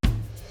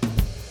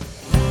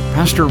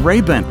Pastor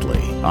Ray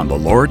Bentley on the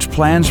Lord's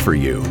plans for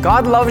you.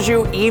 God loves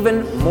you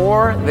even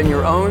more than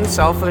your own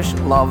selfish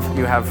love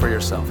you have for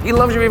yourself. He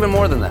loves you even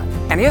more than that.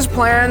 And His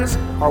plans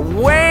are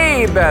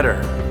way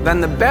better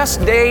than the best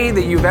day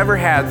that you've ever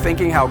had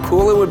thinking how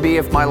cool it would be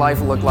if my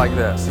life looked like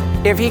this.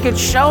 If He could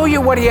show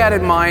you what He had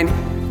in mind,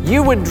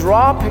 you would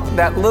drop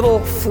that little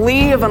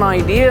flea of an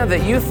idea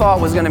that you thought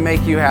was going to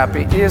make you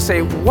happy. You just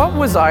say, what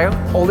was I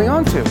holding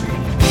on to?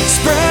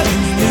 Spread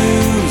the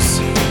news.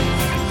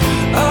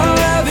 All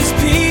of His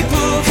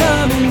people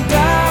coming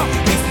down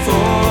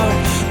before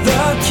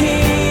the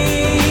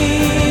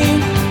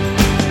King.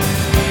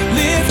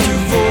 Lift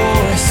your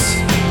voice.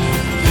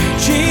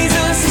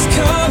 Jesus is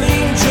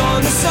coming.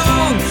 Join the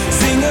song.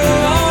 Sing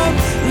along.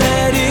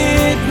 Let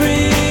it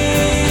ring.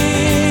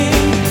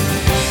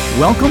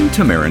 Welcome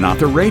to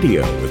Maranatha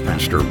Radio with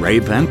Pastor Ray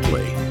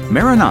Bentley.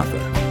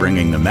 Maranatha,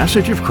 bringing the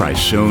message of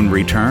Christ's soon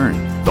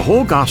return, the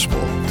whole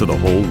gospel to the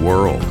whole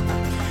world.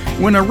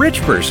 When a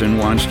rich person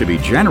wants to be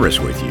generous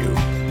with you,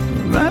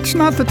 that's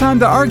not the time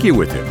to argue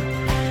with him.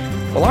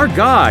 Well, our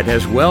God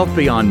has wealth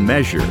beyond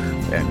measure,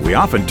 and we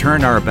often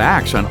turn our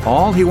backs on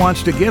all He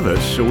wants to give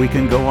us so we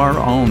can go our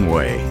own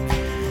way.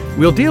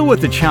 We'll deal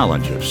with the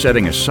challenge of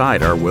setting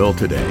aside our will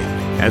today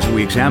as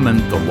we examine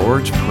the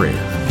Lord's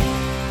Prayer.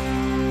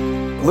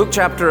 Luke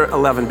chapter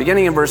 11,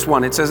 beginning in verse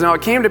 1, it says, Now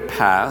it came to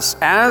pass,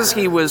 as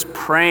He was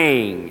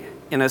praying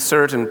in a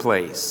certain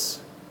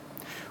place,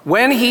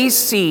 when He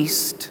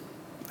ceased,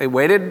 they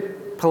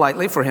waited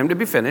politely for Him to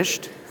be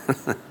finished,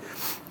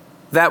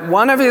 that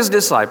one of His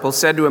disciples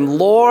said to Him,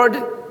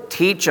 Lord,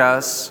 teach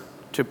us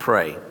to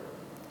pray,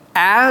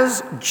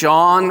 as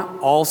John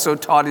also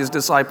taught his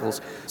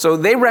disciples. So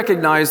they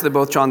recognized that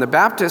both John the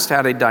Baptist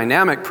had a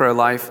dynamic prayer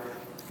life,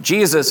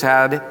 Jesus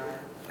had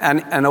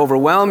an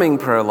overwhelming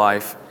prayer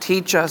life.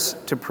 Teach us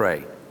to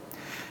pray.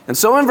 And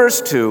so in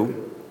verse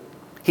 2,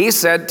 He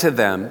said to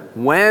them,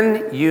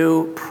 when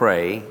you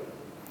pray,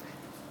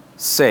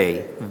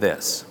 say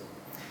this.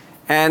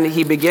 And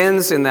He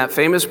begins in that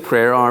famous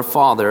prayer, Our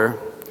Father,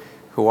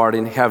 who art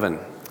in heaven.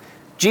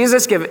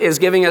 Jesus is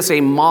giving us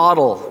a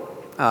model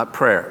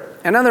prayer.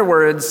 In other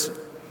words,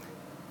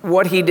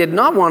 what He did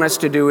not want us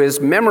to do is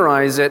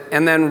memorize it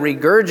and then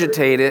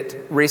regurgitate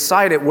it,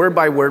 recite it word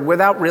by word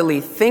without really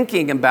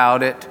thinking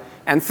about it,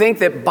 and think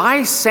that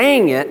by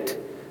saying it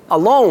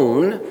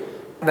alone,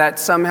 that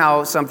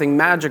somehow something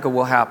magical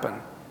will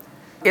happen.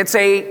 It's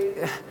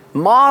a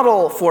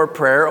model for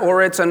prayer,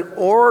 or it's an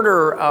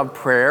order of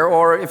prayer,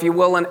 or if you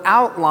will, an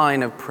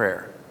outline of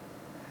prayer.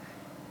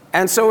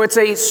 And so it's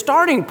a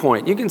starting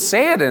point. You can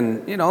say it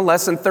in,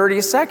 less than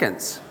 30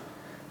 seconds.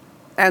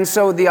 And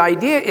so the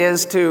idea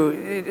is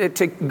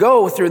to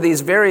go through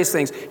these various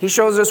things. He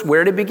shows us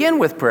where to begin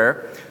with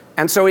prayer.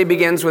 And so He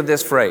begins with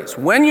this phrase.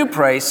 When you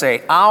pray,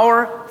 say,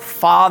 Our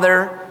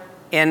Father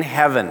in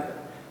heaven,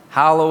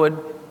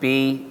 hallowed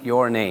be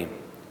your name.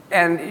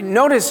 And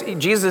notice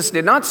Jesus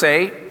did not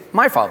say,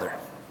 my Father.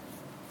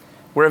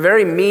 We're a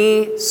very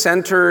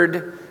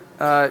me-centered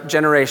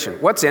generation.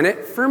 What's in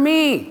it for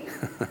me?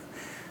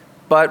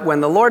 But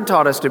when the Lord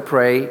taught us to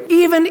pray,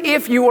 even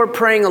if you are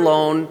praying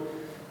alone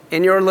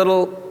in your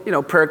little,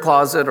 prayer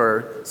closet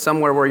or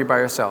somewhere where you're by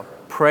yourself,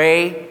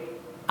 pray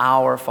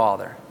Our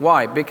Father.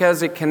 Why?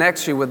 Because it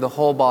connects you with the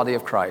whole body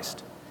of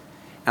Christ.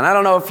 And I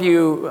don't know if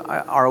you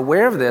are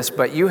aware of this,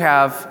 but you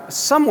have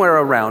somewhere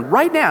around,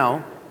 right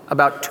now,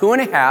 about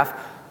 2.5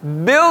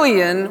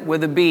 billion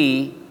with a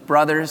B,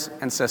 brothers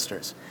and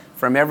sisters.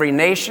 From every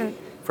nation,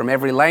 from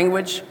every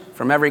language,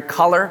 from every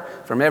color,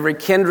 from every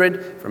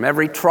kindred, from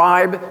every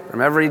tribe,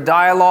 from every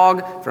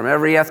dialogue, from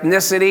every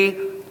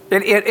ethnicity.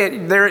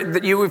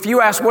 If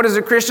you ask, what does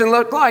a Christian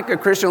look like? A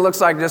Christian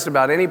looks like just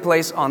about any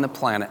place on the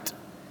planet.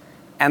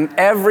 And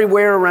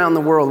everywhere around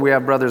the world, we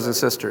have brothers and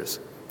sisters.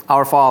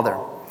 Our Father.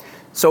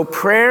 So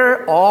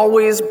prayer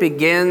always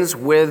begins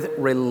with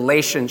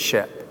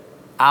relationship.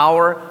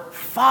 Our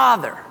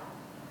Father.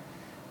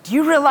 Do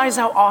you realize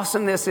how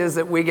awesome this is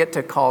that we get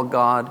to call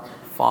God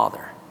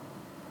Father?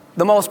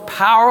 The most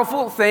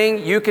powerful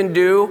thing you can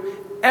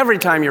do every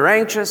time you're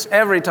anxious,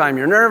 every time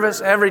you're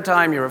nervous, every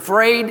time you're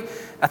afraid,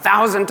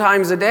 1,000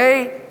 times a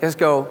day, is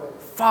go,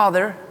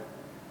 Father,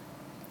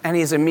 and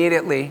He's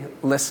immediately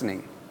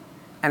listening.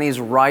 And He's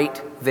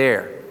right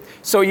there.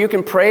 So you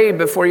can pray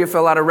before you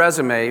fill out a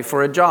resume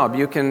for a job.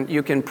 You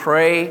can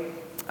pray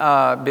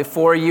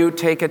before you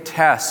take a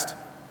test.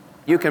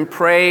 You can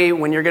pray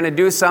when you're going to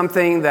do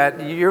something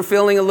that you're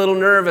feeling a little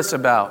nervous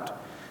about.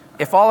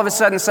 If all of a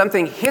sudden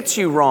something hits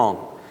you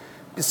wrong,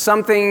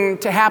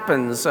 something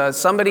happens,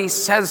 somebody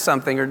says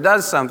something or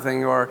does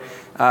something, or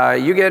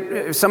you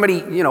get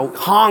somebody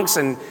honks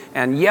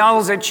and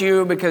yells at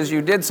you because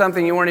you did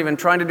something you weren't even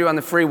trying to do on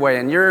the freeway,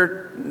 and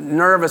you're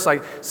nervous,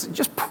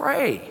 just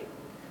pray.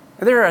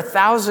 There are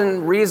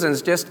 1,000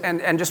 reasons,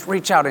 just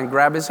reach out and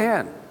grab His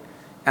hand,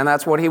 and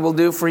that's what He will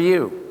do for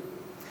you.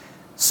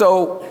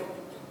 So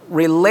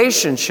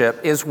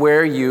relationship is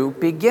where you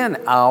begin.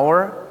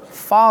 Our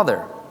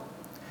Father,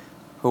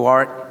 who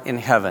art in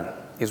heaven,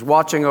 is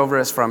watching over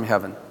us from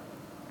heaven.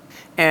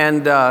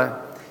 And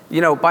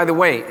By the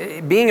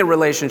way, being a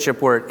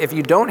relationship word, if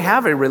you don't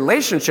have a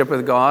relationship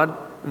with God,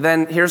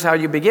 then here's how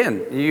you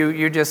begin.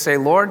 You just say,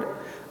 Lord,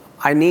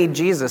 I need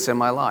Jesus in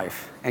my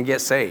life, and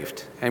get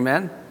saved.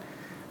 Amen?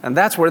 And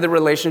that's where the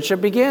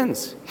relationship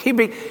begins.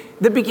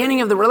 The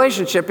beginning of the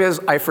relationship is,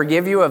 I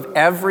forgive you of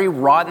every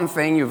rotten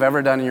thing you've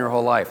ever done in your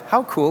whole life.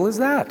 How cool is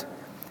that?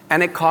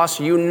 And it costs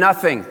you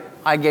nothing.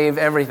 I gave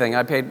everything.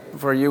 I paid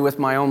for you with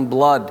my own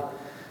blood.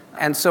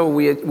 And so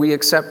we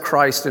accept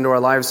Christ into our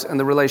lives, and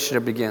the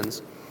relationship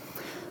begins.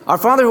 Our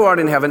Father who art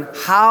in heaven,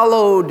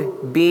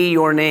 hallowed be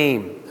your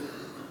name.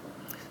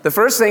 The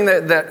first thing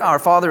that our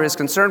Father is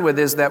concerned with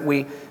is that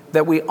we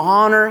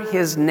honor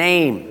his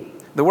name.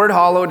 The word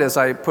hallowed, as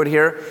I put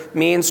here,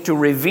 means to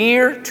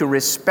revere, to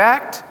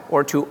respect,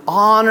 or to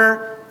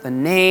honor the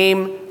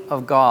name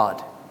of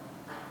God.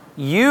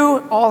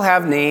 You all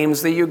have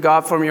names that you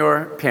got from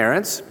your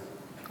parents,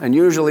 and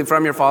usually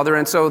from your father,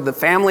 and so the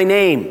family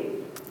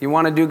name, you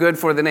want to do good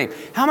for the name.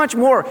 How much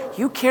more?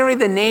 You carry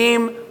the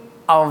name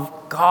of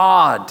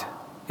God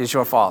is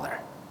your Father.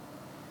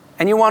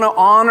 And you want to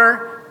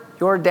honor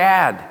your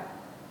dad.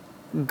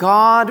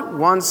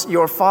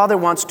 Your Father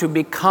wants to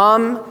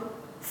become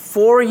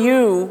for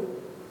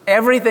you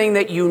everything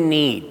that you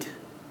need.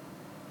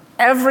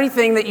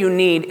 Everything that you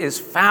need is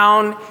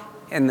found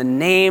in the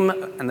name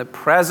and the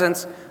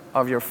presence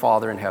of your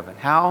Father in heaven.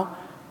 How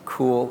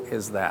cool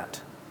is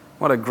that?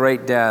 What a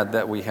great dad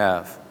that we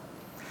have.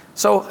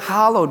 So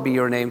hallowed be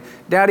your name.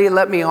 Daddy,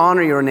 let me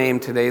honor your name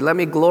today. Let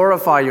me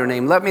glorify your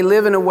name. Let me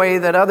live in a way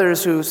that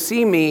others who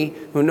see me,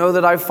 who know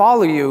that I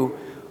follow you,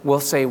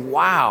 will say,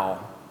 wow,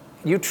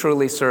 you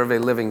truly serve a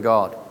living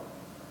God.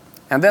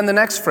 And then the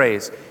next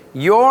phrase,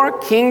 your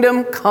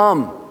kingdom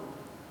come.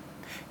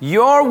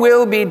 Your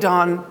will be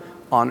done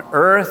on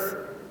earth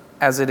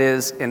as it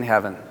is in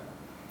heaven.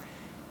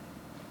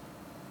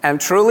 And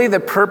truly the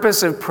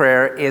purpose of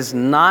prayer is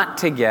not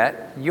to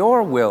get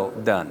your will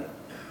done.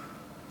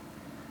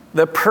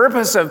 The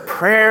purpose of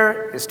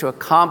prayer is to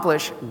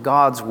accomplish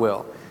God's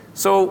will.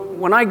 So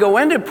when I go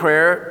into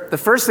prayer, the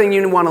first thing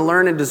you want to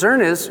learn and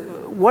discern is,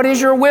 what is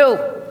your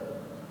will?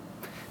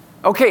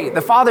 Okay,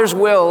 the Father's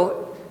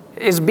will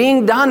is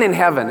being done in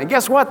heaven. And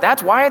guess what?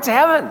 That's why it's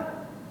heaven.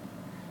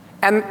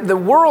 And the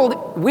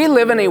world, we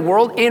live in a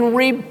world in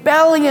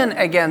rebellion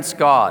against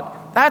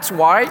God. That's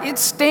why it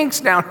stinks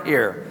down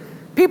here.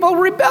 People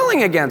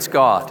rebelling against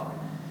God.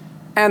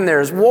 And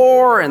there's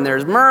war, and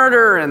there's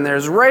murder, and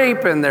there's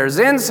rape, and there's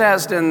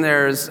incest, and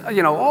there's,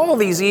 all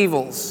these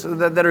evils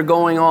that are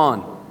going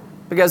on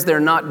because they're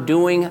not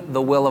doing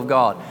the will of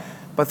God.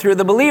 But through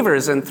the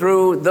believers and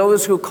through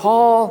those who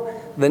call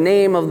the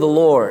name of the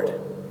Lord,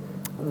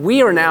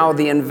 we are now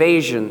the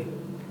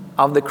invasion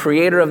of the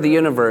Creator of the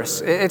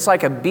universe. It's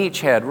like a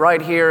beachhead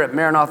right here at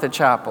Maranatha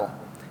Chapel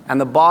and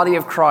the body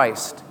of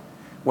Christ,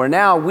 where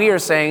now we are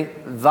saying,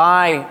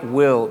 thy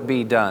will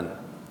be done.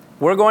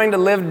 We're going to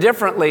live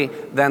differently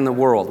than the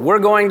world. We're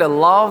going to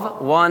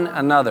love one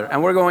another,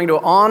 and we're going to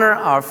honor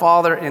our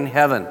Father in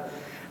heaven.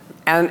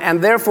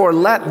 And therefore,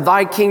 let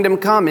thy kingdom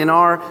come in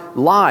our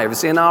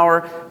lives, in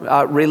our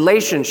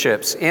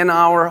relationships, in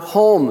our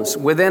homes,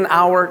 within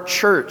our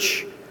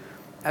church.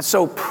 And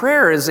so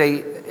prayer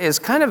is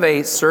kind of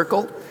a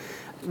circle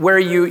where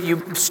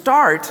you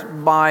start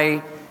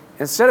by,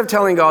 instead of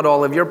telling God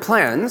all of your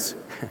plans,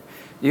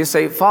 you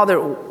say, Father,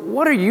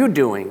 what are you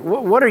doing?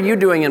 What are you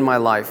doing in my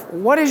life?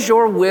 What is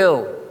your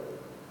will?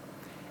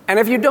 And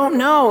if you don't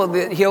know,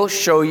 he'll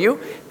show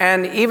you.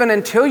 And even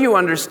until you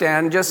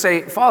understand, just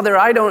say, Father,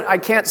 I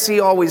can't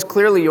see always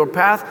clearly your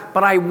path,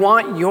 but I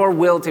want your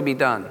will to be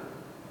done.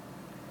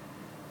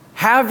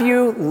 Have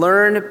you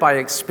learned by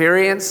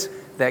experience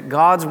that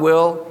God's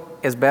will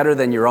is better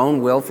than your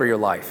own will for your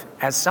life?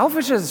 As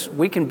selfish as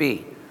we can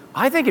be,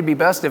 I think it'd be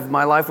best if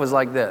my life was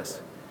like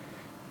this.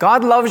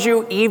 God loves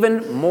you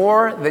even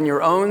more than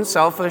your own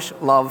selfish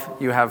love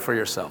you have for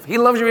yourself. He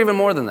loves you even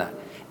more than that.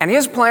 And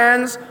his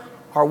plans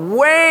are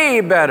way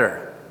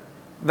better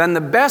than the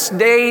best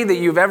day that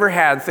you've ever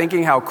had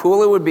thinking how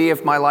cool it would be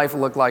if my life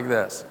looked like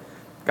this.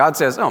 God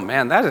says, oh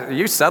man,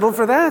 you settled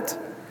for that?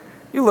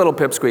 You little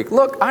pipsqueak.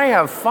 Look, I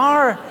have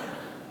far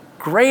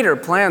greater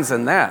plans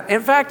than that.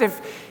 In fact,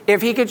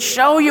 if he could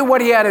show you what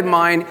he had in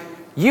mind,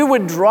 you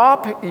would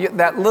drop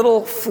that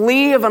little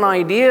flea of an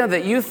idea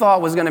that you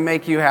thought was going to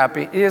make you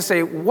happy. You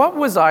say, what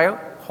was I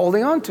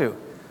holding on to?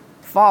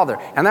 Father.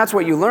 And that's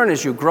what you learn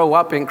as you grow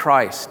up in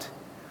Christ.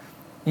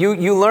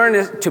 You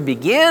learn to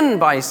begin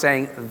by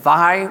saying,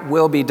 thy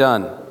will be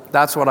done.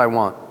 That's what I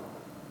want.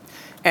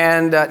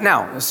 And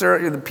now,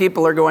 sir, the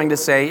people are going to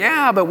say,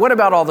 yeah, but what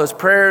about all those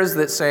prayers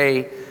that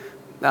say,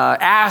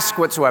 ask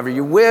whatsoever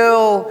you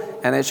will,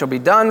 and it shall be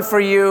done for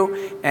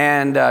you,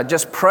 and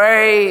just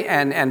pray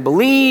and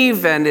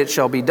believe, and it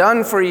shall be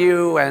done for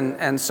you,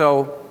 and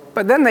so,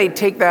 but then they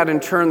take that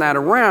and turn that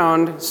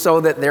around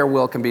so that their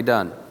will can be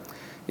done.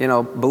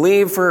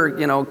 Believe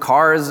for,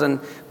 cars and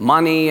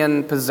money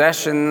and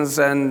possessions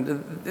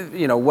and,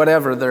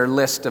 whatever their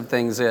list of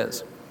things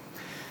is.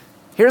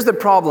 Here's the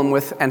problem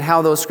with and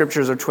how those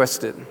scriptures are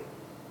twisted.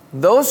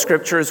 Those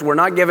scriptures were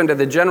not given to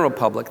the general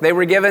public. They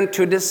were given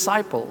to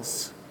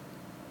disciples.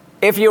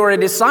 If you are a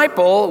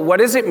disciple, what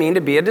does it mean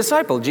to be a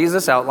disciple?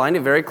 Jesus outlined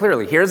it very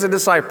clearly. Here's a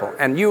disciple.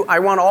 And I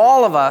want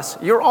all of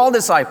us, you're all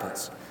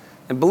disciples.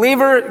 And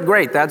believer,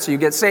 great, that's you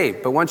get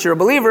saved. But once you're a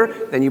believer,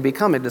 then you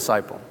become a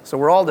disciple. So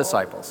we're all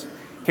disciples.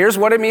 Here's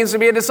what it means to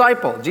be a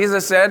disciple.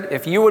 Jesus said,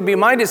 if you would be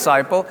my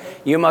disciple,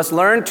 you must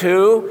learn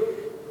to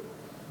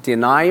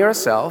deny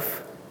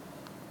yourself,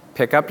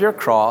 pick up your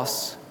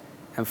cross,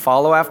 and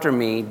follow after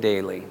me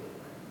daily.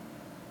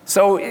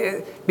 So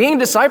being a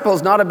disciple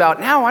is not about,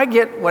 now I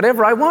get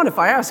whatever I want if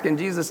I ask in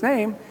Jesus'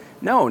 name.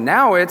 No,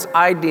 now it's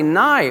I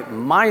deny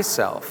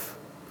myself.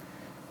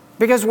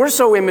 Because we're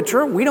so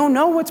immature, we don't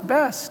know what's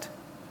best.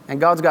 And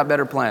God's got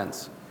better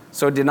plans.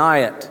 So deny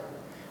it.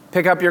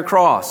 Pick up your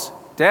cross.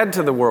 Dead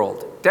to the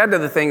world. Dead to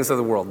the things of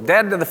the world.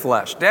 Dead to the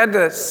flesh. Dead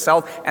to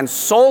self and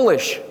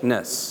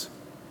soulishness.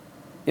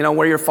 You know,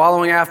 where you're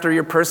following after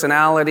your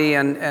personality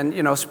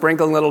and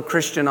sprinkle a little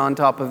Christian on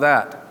top of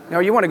that. No,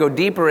 you want to go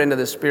deeper into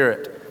the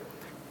Spirit.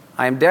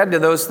 I am dead to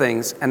those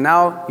things, and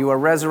now you are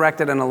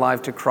resurrected and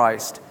alive to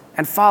Christ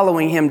and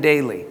following Him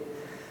daily.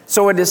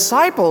 So a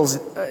disciple's,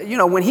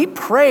 when he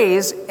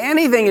prays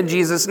anything in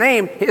Jesus'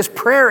 name, his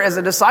prayer as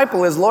a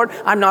disciple is, Lord,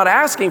 I'm not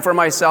asking for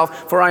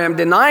myself, for I am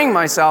denying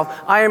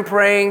myself. I am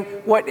praying,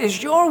 what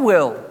is your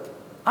will?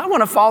 I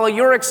want to follow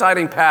your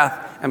exciting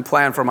path and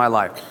plan for my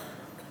life.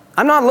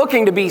 I'm not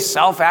looking to be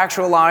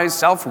self-actualized,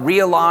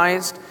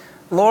 self-realized.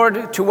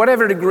 Lord, to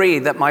whatever degree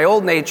that my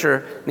old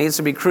nature needs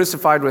to be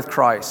crucified with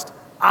Christ,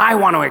 I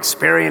want to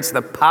experience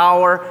the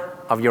power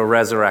of your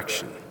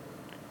resurrection.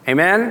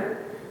 Amen?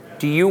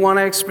 Do you want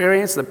to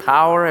experience the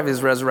power of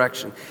His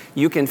resurrection?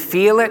 You can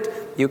feel it,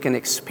 you can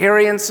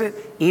experience it,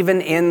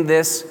 even in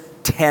this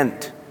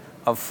tent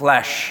of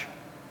flesh.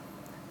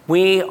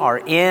 We are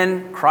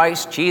in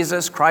Christ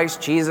Jesus.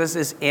 Christ Jesus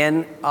is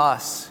in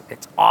us.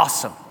 It's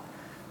awesome.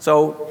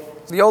 So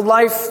the old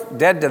life,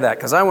 dead to that,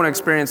 because I want to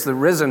experience the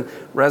risen,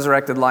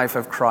 resurrected life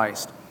of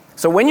Christ.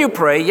 So when you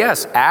pray,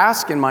 yes,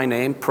 ask in my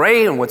name,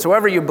 pray, and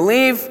whatsoever you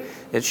believe,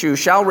 that you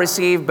shall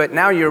receive, but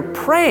now you're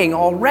praying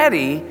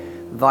already,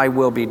 thy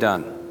will be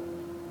done.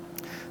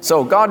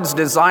 So God's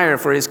desire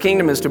for His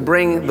kingdom is to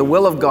bring the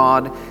will of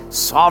God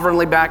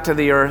sovereignly back to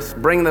the earth,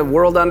 bring the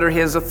world under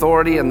His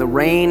authority and the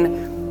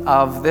reign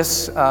of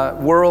this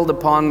world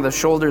upon the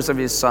shoulders of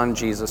His Son,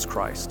 Jesus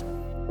Christ.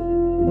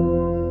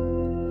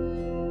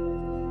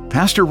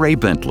 Pastor Ray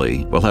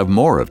Bentley will have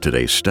more of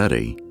today's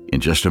study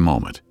in just a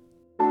moment.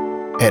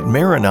 At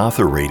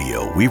Maranatha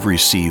Radio, we've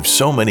received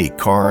so many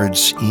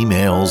cards,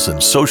 emails,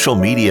 and social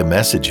media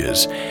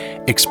messages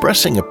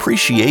expressing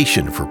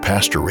appreciation for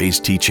Pastor Ray's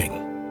teaching.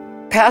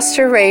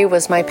 Pastor Ray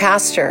was my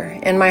pastor,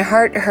 and my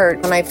heart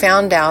hurt when I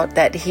found out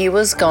that he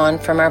was gone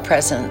from our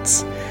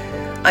presence.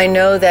 I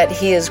know that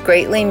he is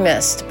greatly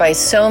missed by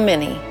so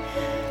many.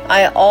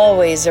 I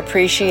always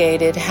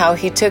appreciated how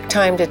he took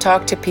time to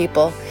talk to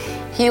people.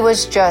 He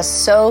was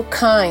just so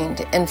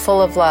kind and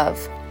full of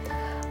love.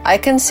 I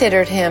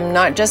considered him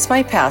not just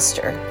my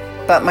pastor,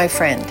 but my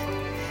friend.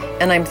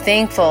 And I'm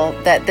thankful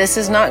that this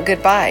is not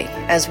goodbye,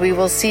 as we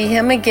will see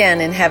him again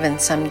in heaven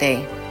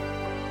someday.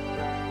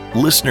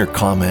 Listener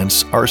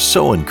comments are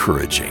so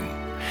encouraging.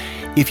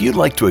 If you'd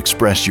like to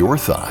express your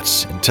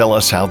thoughts and tell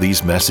us how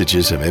these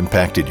messages have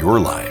impacted your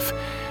life,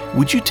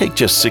 would you take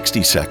just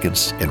 60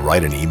 seconds and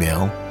write an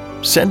email?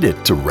 Send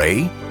it to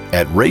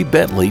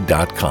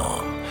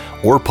ray@raybentley.com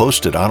or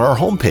post it on our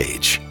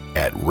homepage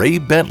at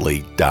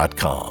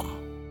raybentley.com.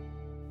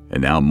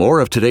 And now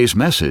more of today's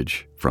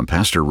message from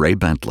Pastor Ray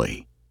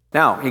Bentley.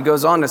 Now, he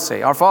goes on to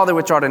say, Our Father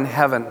which art in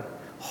heaven,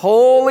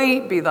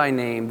 holy be thy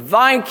name,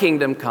 thy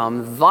kingdom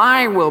come,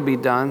 thy will be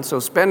done. So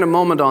spend a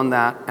moment on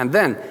that. And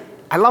then,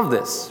 I love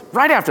this,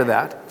 right after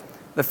that,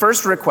 the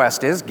first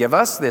request is, give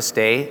us this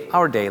day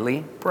our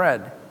daily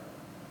bread.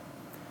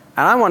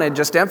 And I want to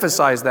just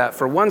emphasize that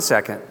for 1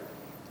 second.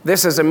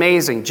 This is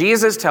amazing.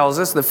 Jesus tells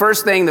us the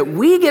first thing that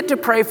we get to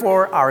pray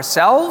for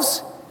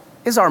ourselves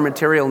is our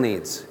material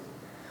needs.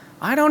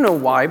 I don't know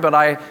why, but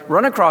I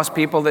run across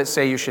people that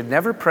say you should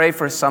never pray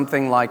for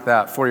something like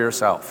that for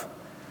yourself.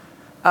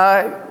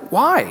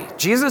 Why?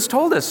 Jesus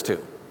told us to.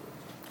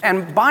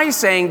 And by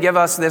saying, give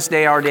us this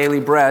day our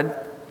daily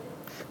bread,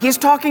 he's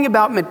talking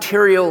about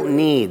material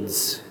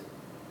needs.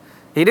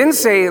 He didn't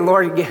say,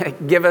 Lord,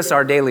 give us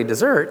our daily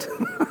dessert.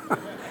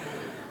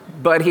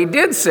 But he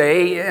did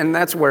say, and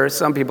that's where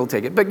some people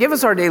take it, but give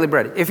us our daily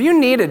bread. If you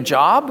need a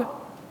job,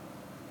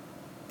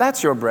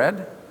 that's your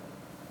bread.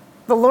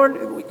 The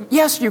Lord,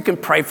 yes, you can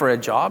pray for a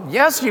job.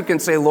 Yes, you can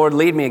say, Lord,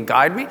 lead me and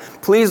guide me.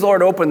 Please,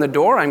 Lord, open the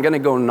door. I'm going to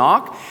go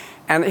knock.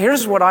 And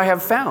here's what I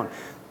have found.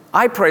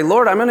 I pray,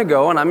 Lord, I'm going to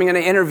go and I'm going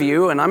to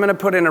interview and I'm going to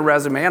put in a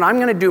resume and I'm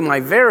going to do my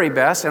very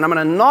best and I'm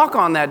going to knock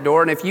on that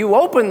door. And if you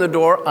open the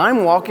door,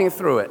 I'm walking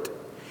through it.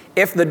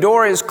 If the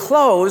door is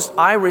closed,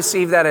 I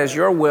receive that as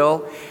your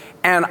will.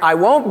 And I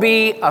won't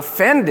be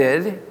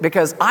offended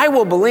because I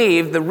will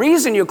believe the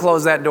reason you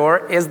close that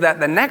door is that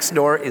the next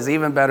door is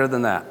even better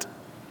than that.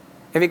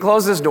 If he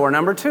closes door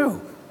number 2,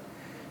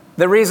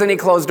 The reason he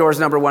closed doors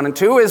number 1 and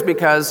 2 is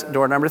because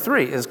door number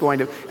 3 is going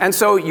to. And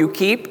so you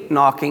keep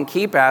knocking,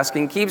 keep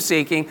asking, keep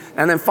seeking,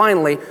 and then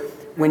finally,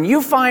 when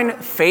you find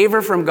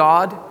favor from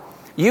God,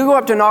 you go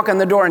up to knock on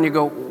the door and you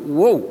go,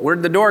 whoa,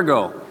 where'd the door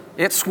go?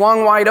 It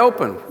swung wide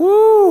open.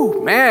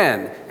 Woo,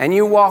 man. And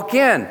you walk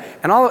in,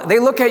 and they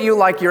look at you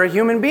like you're a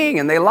human being,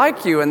 and they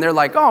like you, and they're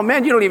like, oh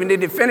man, you don't even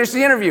need to finish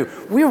the interview.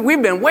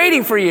 We've been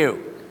waiting for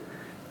you.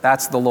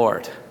 That's the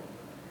Lord.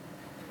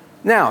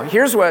 Now,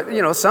 here's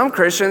what, some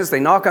Christians, they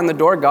knock on the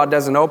door, God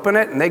doesn't open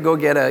it, and they go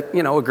get a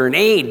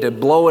grenade to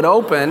blow it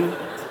open.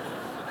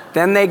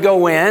 Then they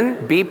go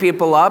in, beat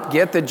people up,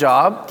 get the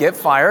job, get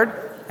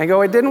fired, and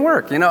go, it didn't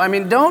work.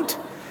 Don't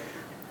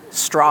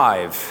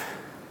strive.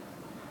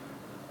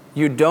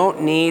 You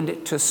don't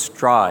need to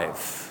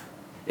strive.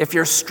 If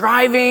you're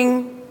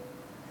striving,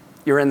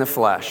 you're in the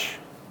flesh.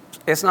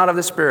 It's not of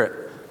the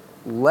Spirit.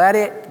 Let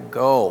it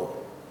go.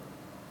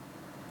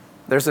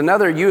 There's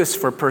another use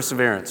for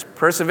perseverance.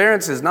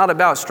 Perseverance is not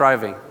about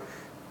striving.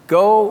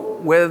 Go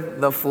with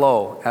the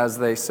flow, as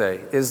they say,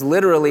 is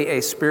literally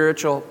a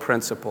spiritual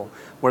principle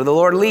where the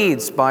Lord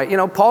leads by,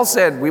 Paul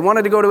said, we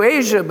wanted to go to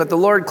Asia, but the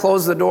Lord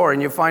closed the door,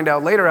 and you find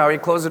out later how he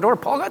closed the door.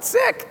 Paul got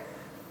sick.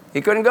 He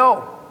couldn't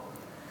go.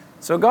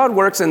 So God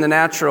works in the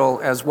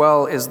natural as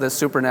well as the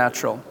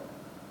supernatural.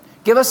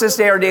 Give us this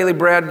day our daily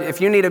bread.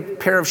 If you need a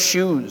pair of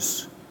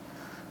shoes,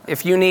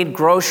 if you need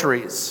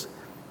groceries,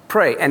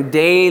 pray and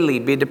daily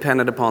be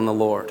dependent upon the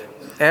Lord.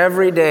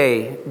 Every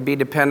day be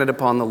dependent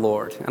upon the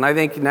Lord. And I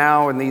think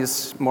now in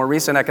these more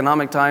recent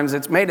economic times,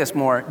 it's made us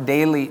more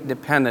daily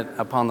dependent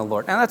upon the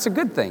Lord. And that's a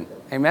good thing.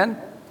 Amen?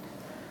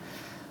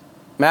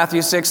 Matthew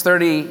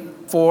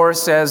 6:34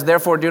 says,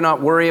 therefore do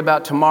not worry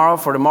about tomorrow,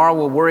 for tomorrow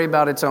will worry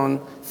about its own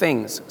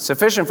things.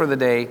 Sufficient for the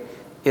day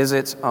is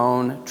its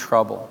own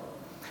trouble.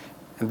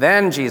 And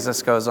then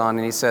Jesus goes on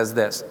and he says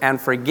this, and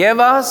forgive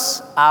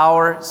us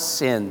our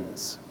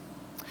sins,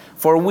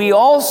 for we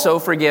also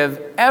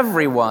forgive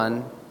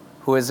everyone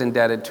who is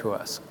indebted to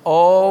us.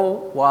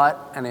 Oh,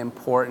 what an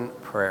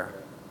important prayer.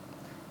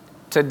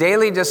 To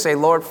daily just say,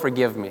 Lord,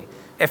 forgive me.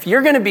 If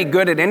you're going to be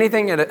good at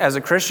anything as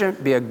a Christian,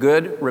 be a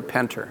good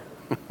repenter.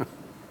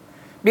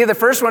 Be the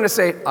first one to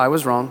say, I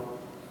was wrong.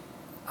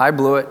 I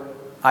blew it.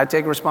 I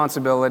take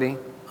responsibility.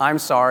 I'm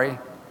sorry.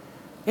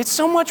 It's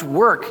so much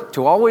work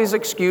to always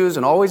excuse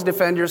and always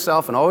defend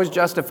yourself and always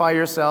justify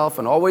yourself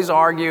and always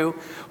argue,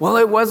 well,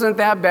 it wasn't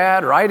that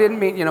bad, or I didn't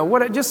mean,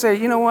 just say,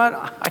 you know what,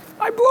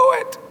 I blew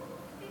it.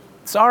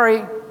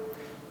 Sorry.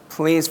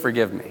 Please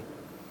forgive me.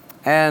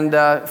 And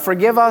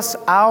forgive us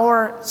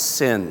our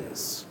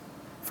sins,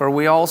 for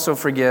we also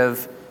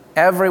forgive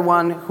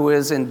everyone who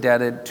is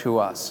indebted to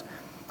us.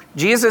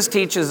 Jesus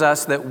teaches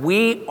us that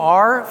we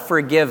are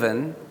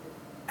forgiven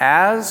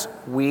as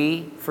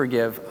we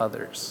forgive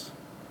others.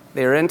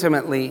 They are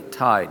intimately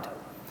tied.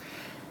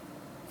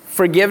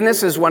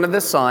 Forgiveness is one of the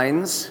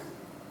signs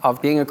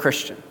of being a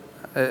Christian.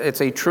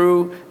 It's a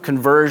true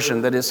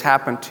conversion that has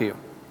happened to you.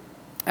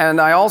 And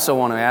I also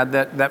want to add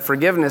that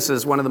forgiveness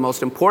is one of the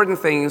most important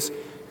things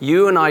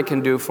you and I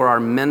can do for our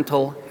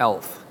mental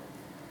health.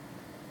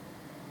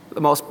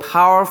 The most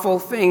powerful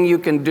thing you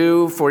can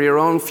do for your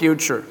own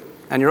future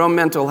and your own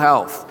mental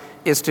health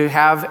is to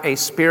have a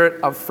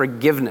spirit of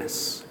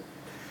forgiveness.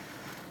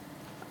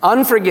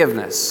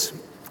 Unforgiveness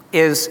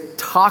is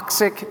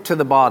toxic to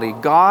the body.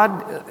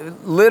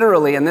 God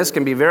literally, and this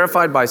can be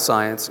verified by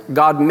science,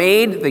 God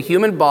made the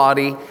human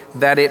body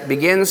that it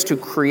begins to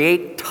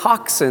create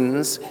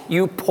toxins.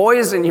 You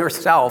poison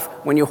yourself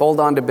when you hold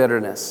on to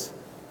bitterness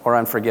or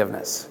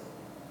unforgiveness.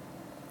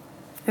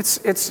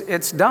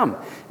 It's dumb.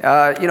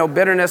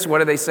 Bitterness, what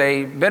do they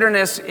say?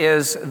 Bitterness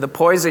is the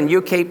poison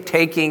you keep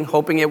taking,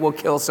 hoping it will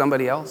kill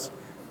somebody else.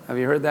 Have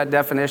you heard that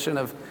definition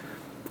of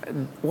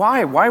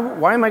why?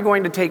 Why am I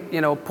going to take,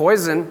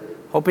 poison,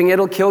 hoping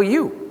it'll kill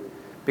you?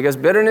 Because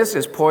bitterness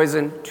is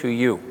poison to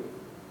you.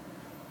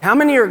 How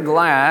many are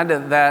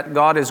glad that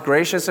God is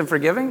gracious and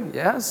forgiving?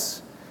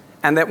 Yes.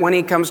 And that when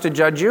he comes to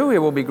judge you, he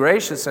will be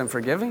gracious and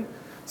forgiving.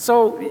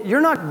 So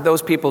you're not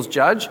those people's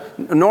judge,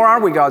 nor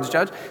are we God's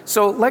judge.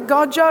 So let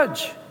God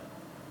judge.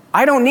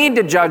 I don't need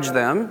to judge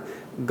them.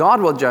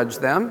 God will judge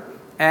them.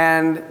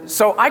 And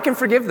so I can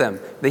forgive them.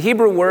 The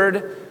Hebrew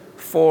word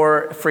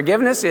for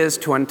forgiveness is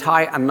to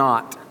untie a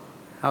knot.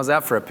 How's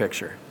that for a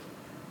picture?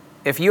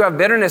 If you have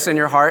bitterness in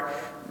your heart,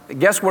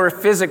 guess where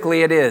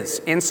physically it is?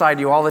 Inside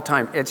you all the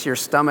time. It's your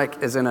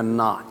stomach is in a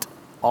knot.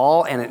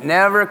 And it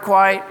never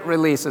quite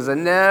releases. It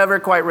never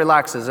quite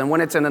relaxes. And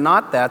when it's in a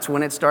knot, that's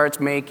when it starts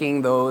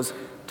making those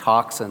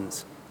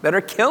toxins that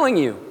are killing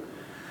you.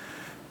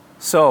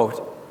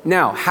 So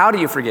now, how do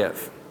you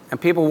forgive?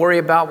 And people worry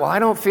about, well, I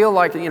don't feel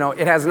like,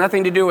 it has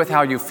nothing to do with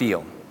how you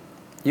feel.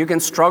 You can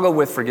struggle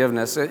with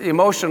forgiveness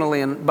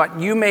emotionally, but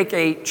you make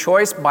a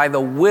choice by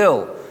the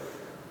will.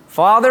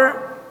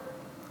 Father,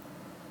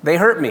 they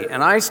hurt me,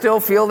 and I still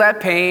feel that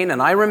pain,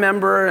 and I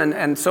remember,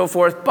 and so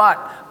forth, but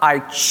I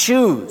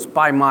choose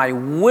by my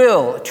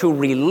will to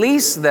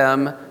release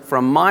them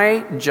from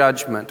my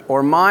judgment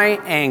or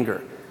my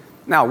anger.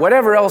 Now,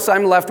 whatever else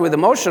I'm left with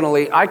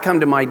emotionally, I come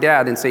to my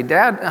dad and say,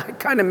 Dad, it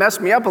kind of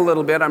messed me up a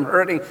little bit. I'm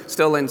hurting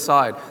still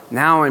inside.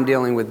 Now I'm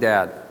dealing with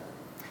Dad.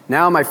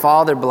 Now my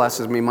father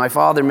blesses me. My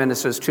father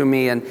ministers to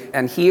me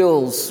and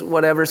heals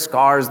whatever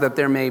scars that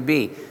there may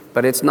be.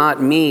 But it's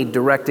not me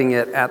directing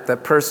it at the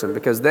person,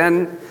 because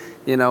then,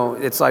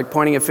 it's like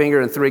pointing a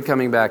finger and 3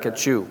 coming back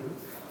at you.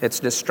 It's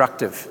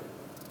destructive.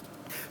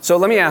 So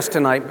let me ask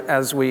tonight,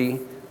 as we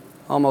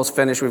almost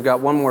finish, we've got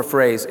one more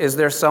phrase. Is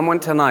there someone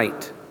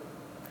tonight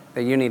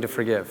that you need to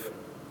forgive?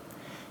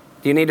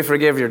 Do you need to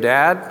forgive your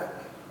dad?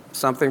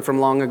 Something from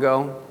long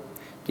ago?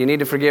 Do you need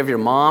to forgive your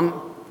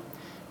mom?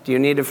 Do you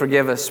need to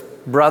forgive a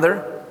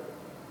brother?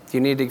 Do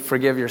you need to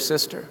forgive your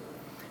sister?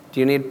 Do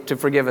you need to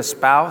forgive a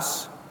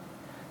spouse?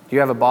 Do you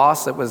have a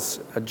boss that was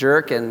a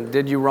jerk and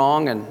did you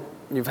wrong and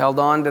you've held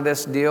on to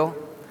this deal?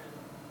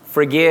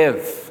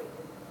 Forgive.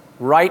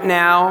 Right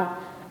now,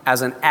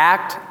 as an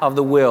act of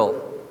the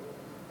will.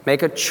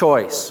 Make a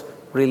choice.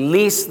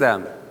 Release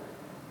them.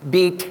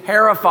 Be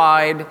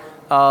terrified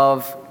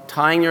of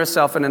tying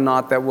yourself in a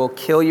knot that will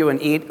kill you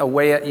and eat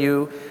away at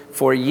you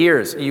for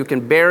years. You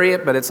can bury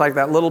it, but it's like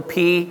that little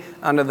pea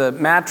under the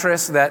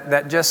mattress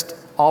that just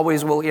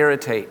always will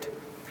irritate.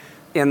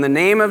 In the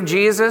name of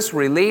Jesus,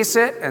 release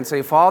it and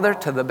say, Father,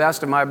 to the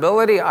best of my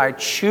ability, I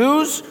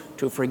choose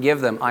to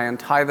forgive them. I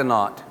untie the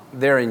knot.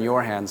 They're in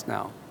your hands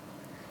now.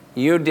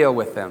 You deal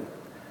with them.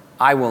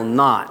 I will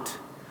not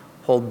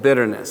hold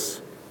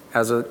bitterness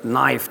as a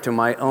knife to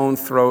my own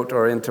throat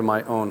or into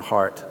my own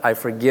heart. I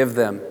forgive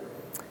them.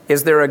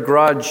 Is there a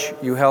grudge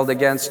you held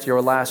against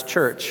your last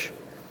church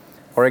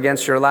or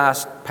against your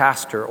last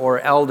pastor or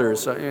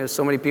elders?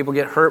 So many people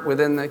get hurt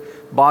within the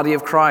body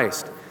of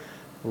Christ.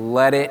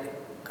 Let it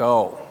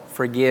go.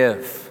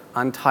 Forgive.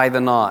 Untie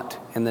the knot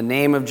in the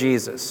name of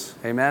Jesus.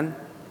 Amen?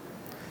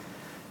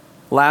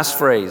 Last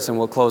phrase, and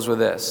we'll close with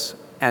this.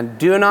 And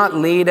do not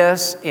lead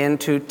us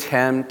into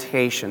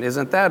temptation.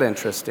 Isn't that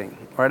interesting?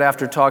 Right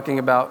after talking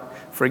about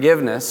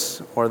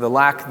forgiveness or the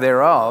lack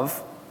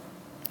thereof,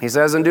 he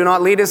says, and do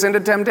not lead us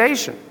into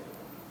temptation.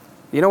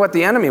 You know what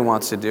the enemy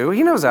wants to do?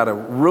 He knows how to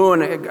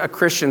ruin a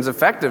Christian's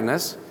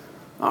effectiveness.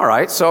 All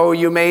right, so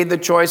you made the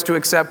choice to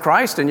accept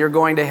Christ and you're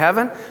going to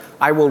heaven.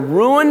 I will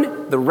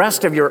ruin the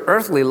rest of your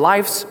earthly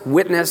life's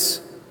witness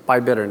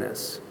by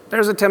bitterness.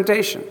 There's a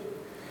temptation.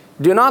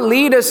 Do not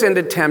lead us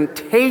into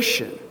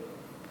temptation,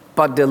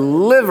 but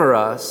deliver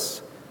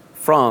us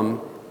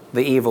from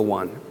the evil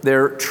one.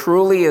 There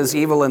truly is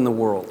evil in the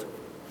world.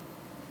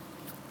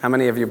 How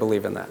many of you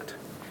believe in that?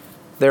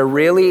 There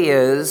really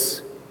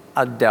is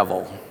a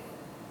devil.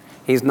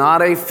 He's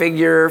not a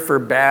figure for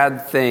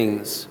bad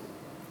things.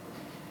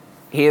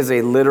 He is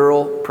a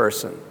literal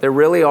person. There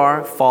really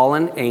are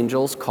fallen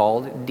angels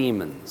called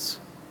demons.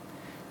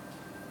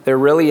 There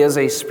really is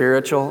a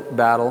spiritual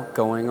battle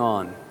going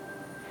on.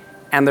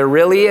 And there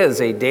really is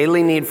a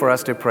daily need for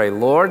us to pray,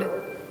 Lord,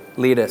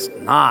 lead us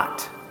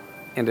not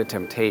into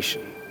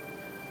temptation,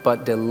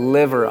 but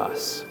deliver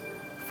us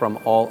from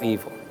all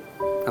evil.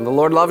 And the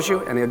Lord loves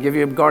you, and He'll give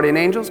you guardian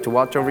angels to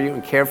watch over you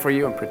and care for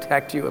you and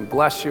protect you and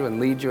bless you and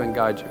lead you and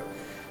guide you.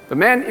 But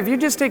man, if you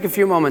just take a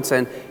few moments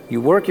and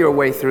you work your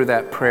way through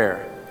that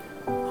prayer,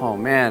 oh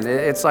man,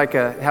 it's like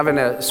having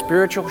a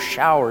spiritual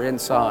shower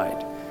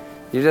inside.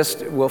 You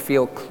just will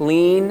feel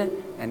clean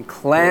and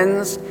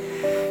cleansed,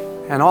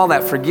 and all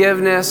that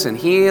forgiveness and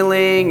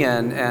healing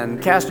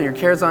and casting your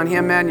cares on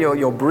Him, man,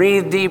 you'll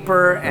breathe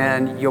deeper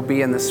and you'll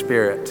be in the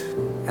Spirit.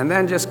 And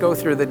then just go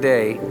through the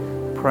day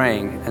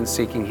praying and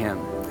seeking Him.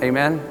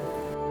 Amen?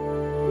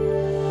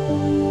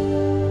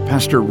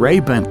 Pastor Ray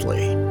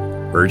Bentley,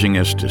 urging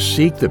us to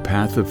seek the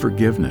path of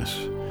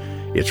forgiveness.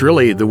 It's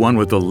really the one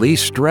with the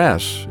least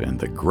stress and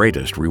the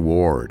greatest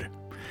reward.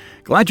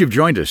 Glad you've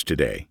joined us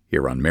today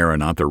here on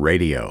Maranatha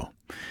Radio.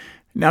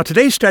 Now,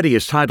 today's study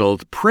is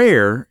titled,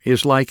 Prayer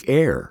is Like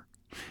Air.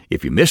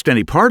 If you missed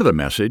any part of the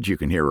message, you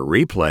can hear a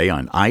replay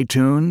on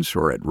iTunes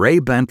or at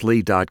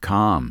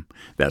raybentley.com.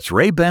 That's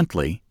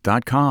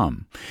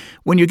raybentley.com.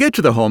 When you get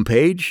to the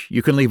homepage,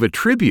 you can leave a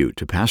tribute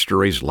to Pastor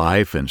Ray's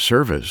life and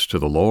service to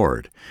the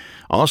Lord.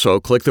 Also,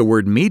 click the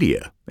word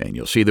Media, and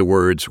you'll see the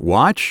words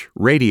Watch,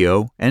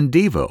 Radio, and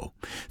Devo.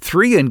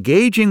 3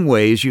 engaging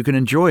ways you can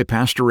enjoy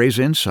Pastor Ray's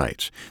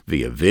insights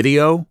via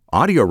video,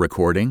 audio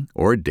recording,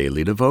 or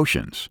daily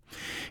devotions.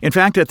 In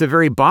fact, at the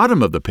very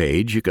bottom of the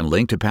page, you can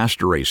link to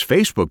Pastor Ray's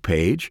Facebook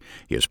page,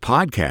 his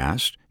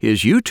podcast,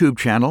 his YouTube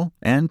channel,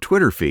 and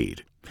Twitter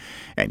feed.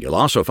 And you'll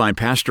also find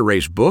Pastor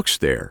Ray's books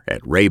there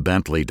at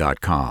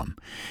raybentley.com.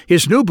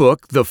 His new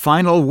book, The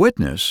Final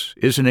Witness,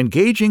 is an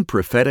engaging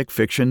prophetic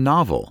fiction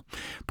novel,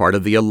 part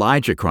of the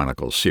Elijah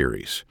Chronicles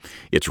series.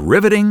 It's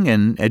riveting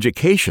and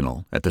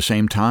educational at the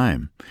same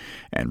time.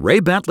 And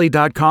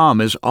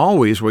raybentley.com is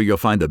always where you'll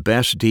find the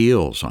best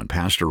deals on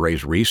Pastor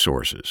Ray's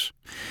resources.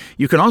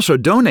 You can also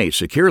donate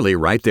securely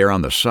right there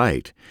on the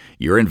site.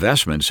 Your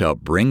investments help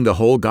bring the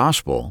whole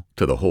gospel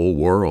to the whole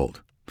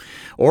world.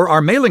 Or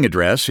our mailing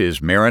address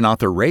is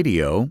Maranatha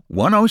Radio,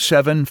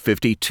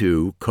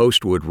 10752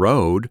 Coastwood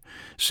Road,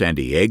 San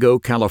Diego,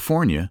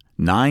 California,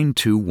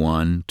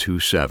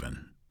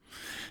 92127.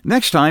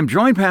 Next time,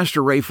 join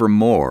Pastor Ray for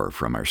more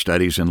from our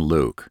studies in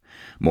Luke.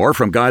 More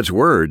from God's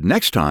Word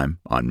next time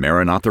on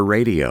Maranatha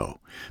Radio.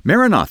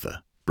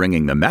 Maranatha,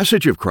 bringing the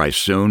message of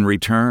Christ's soon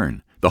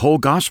return, the whole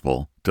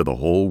gospel to the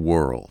whole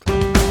world.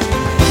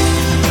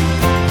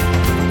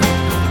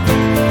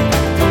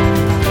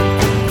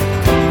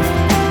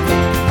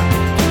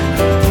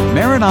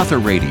 Maranatha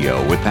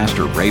Radio with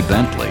Pastor Ray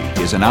Bentley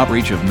is an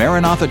outreach of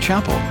Maranatha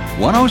Chapel,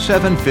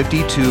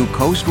 10752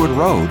 Coastwood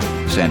Road,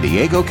 San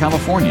Diego,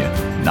 California,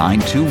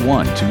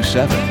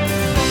 92127.